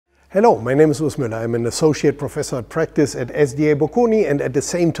Hello, my name is Urs Müller. I'm an associate professor at practice at SDA Bocconi, and at the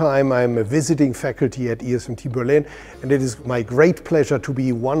same time I'm a visiting faculty at ESMT Berlin, and it is my great pleasure to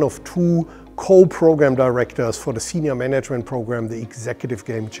be one of two co-program directors for the senior management program, the Executive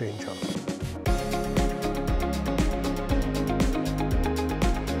Gamechanger.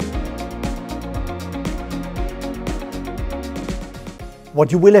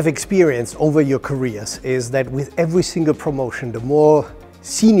 What you will have experienced over your careers is that with every single promotion, the more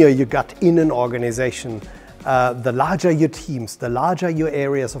senior you got in an organization, the larger your teams, the larger your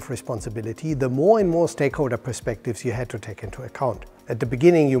areas of responsibility, the more and more stakeholder perspectives you had to take into account. At the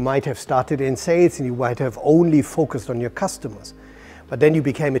beginning, you might have started in sales and you might have only focused on your customers. But then you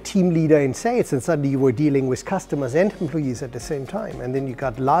became a team leader in sales and suddenly you were dealing with customers and employees at the same time. And then you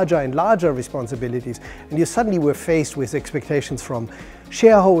got larger and larger responsibilities and you suddenly were faced with expectations from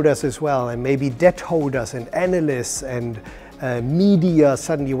shareholders as well, and maybe debt holders and analysts and media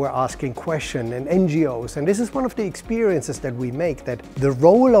suddenly were asking questions, and NGOs. And this is one of the experiences that we make, that the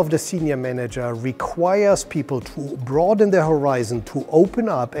role of the senior manager requires people to broaden their horizon, to open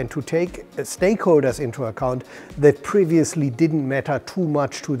up and to take stakeholders into account that previously didn't matter too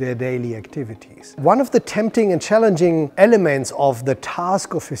much to their daily activities. One of the tempting and challenging elements of the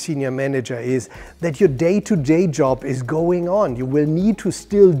task of a senior manager is that your day-to-day job is going on. You will need to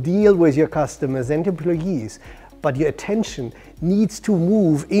still deal with your customers and employees, but your attention needs to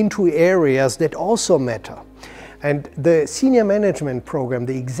move into areas that also matter. And the senior management program,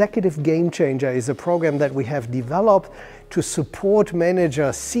 the Executive Gamechanger, is a program that we have developed to support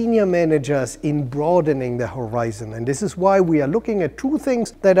managers, senior managers, in broadening the horizon. And this is why we are looking at two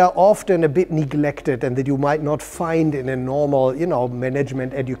things that are often a bit neglected and that you might not find in a normal,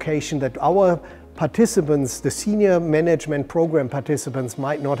 management education, that our participants, the senior management program participants,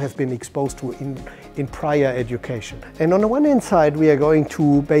 might not have been exposed to in prior education. And on the one hand side, we are going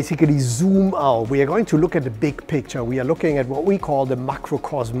to basically zoom out. We are going to look at the big picture. We are looking at what we call the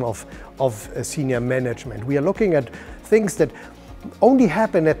macrocosm of senior management. We are looking at things that only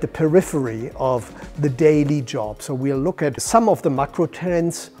happen at the periphery of the daily job. So we'll look at some of the macro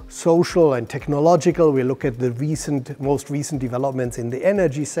trends, social and technological. We'll look at the most recent developments in the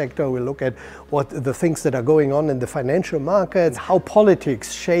energy sector. We'll look at what the things that are going on in the financial markets, how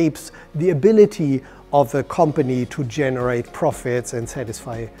politics shapes the ability of a company to generate profits and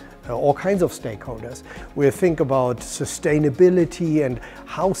satisfy all kinds of stakeholders. We'll think about sustainability and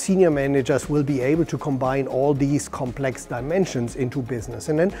how senior managers will be able to combine all these complex dimensions into business.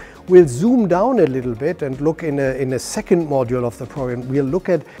 And then we'll zoom down a little bit and look in a second module of the program. We'll look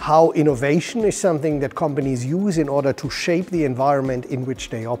at how innovation is something that companies use in order to shape the environment in which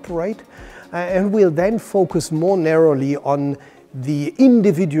they operate. And we'll then focus more narrowly on the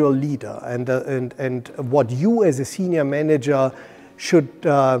individual leader and what you as a senior manager should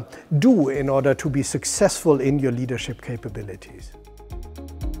do in order to be successful in your leadership capabilities.